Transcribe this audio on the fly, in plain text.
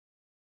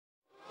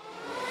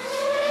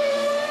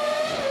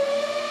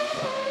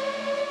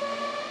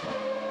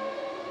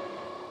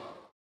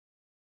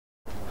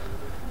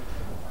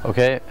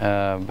Okay,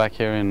 back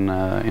here in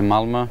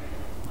Malmö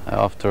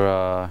after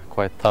a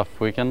quite tough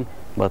weekend,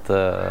 but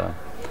I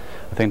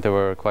think there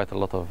were quite a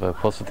lot of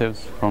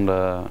positives from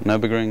the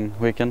Nürburgring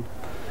weekend.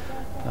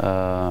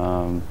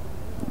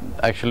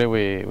 Actually,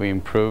 we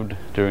improved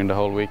during the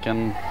whole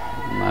weekend.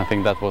 I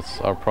think that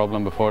was our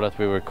problem before, that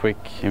we were quick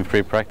in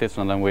free practice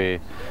and then we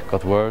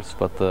got worse.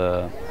 But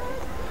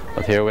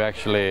here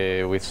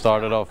we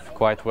started off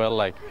quite well,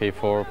 like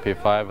P4,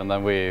 P5, and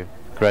then we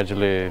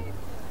gradually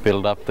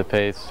build up the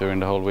pace during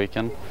the whole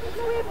weekend.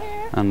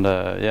 And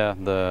yeah,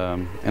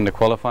 in the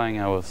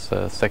qualifying I was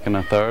second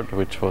and third,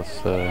 which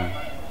was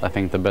I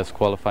think the best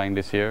qualifying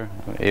this year.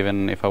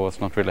 Even if I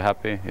was not really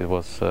happy, it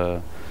was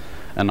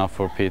enough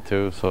for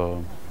P2.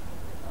 So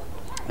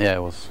yeah,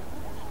 it was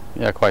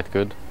quite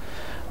good.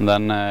 And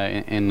then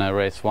in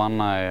race 1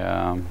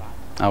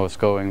 I was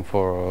going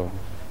for a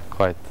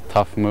quite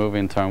tough move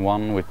in turn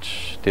 1,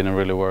 which didn't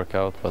really work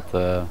out. But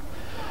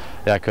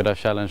yeah, I could have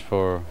challenged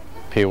for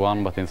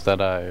P1, but instead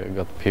I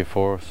got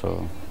P4.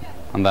 So,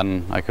 and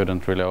then I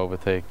couldn't really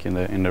overtake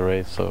in the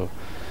race. So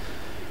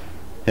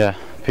yeah,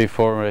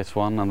 P4 in race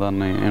 1, and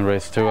then in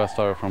race 2 I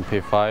started from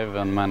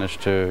P5 and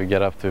managed to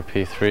get up to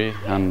P3,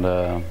 and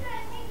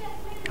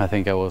I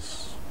think I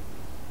was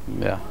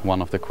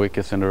one of the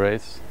quickest in the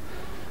race.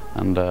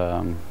 And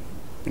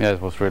yeah,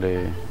 it was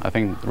really, I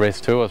think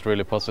race 2 was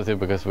really positive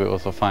because we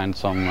also find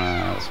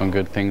some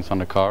good things on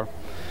the car,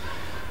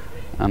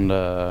 and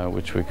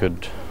which we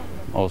could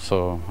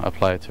also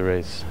apply to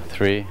race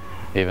 3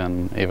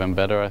 even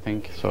better, I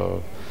think.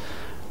 So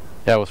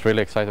yeah, I was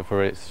really excited for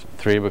race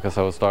 3 because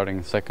I was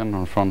starting second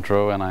on front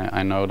row, and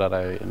I know that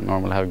I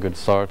normally have good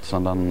starts.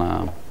 And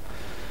then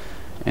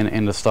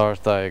in the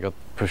start I got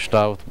pushed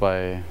out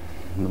by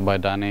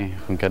Danny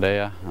from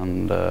Cadea,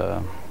 and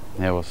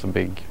yeah, it was a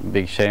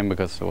big shame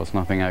because there was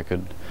nothing I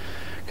could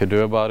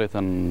do about it.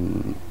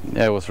 And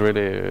yeah, it was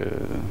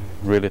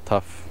really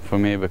tough for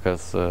me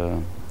because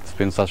it's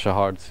been such a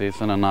hard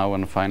season, and now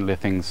when finally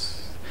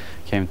things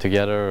came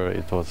together,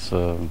 it was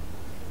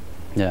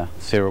yeah,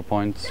 0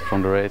 points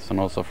from the race and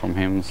also from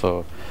him.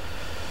 So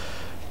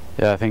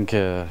yeah, I think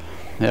yeah,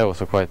 it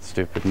was a quite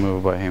stupid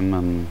move by him,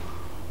 and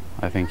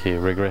I think he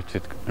regrets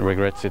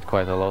it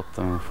quite a lot.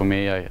 And for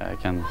me,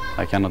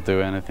 I cannot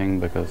do anything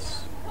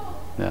because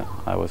yeah,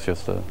 I was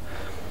just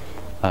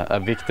a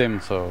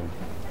victim. So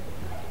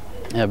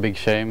yeah, big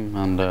shame,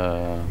 and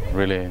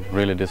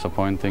really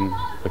disappointing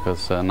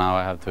because now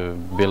I have to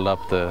build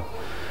up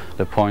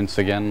the points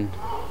again.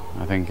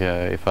 I think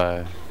if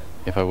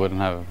I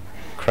wouldn't have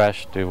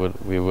crashed,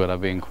 we would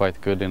have been quite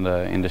good in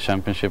the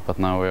championship, but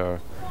now we are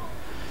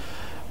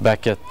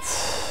back at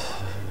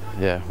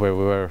where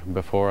we were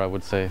before, I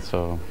would say.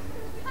 So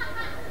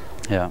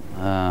yeah,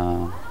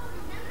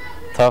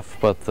 tough,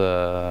 but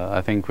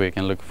I think we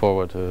can look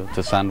forward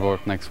to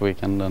Sandvort next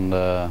weekend, and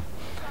yeah,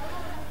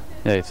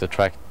 it's a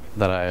track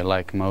that I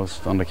like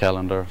most on the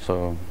calendar.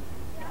 So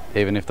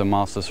even if the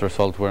Masters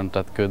result weren't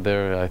that good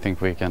there, I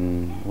think we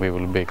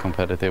will be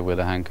competitive with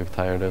a Hankook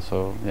tire there.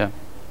 So yeah,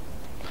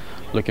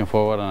 looking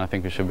forward, and I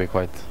think it should be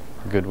quite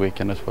a good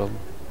weekend as well.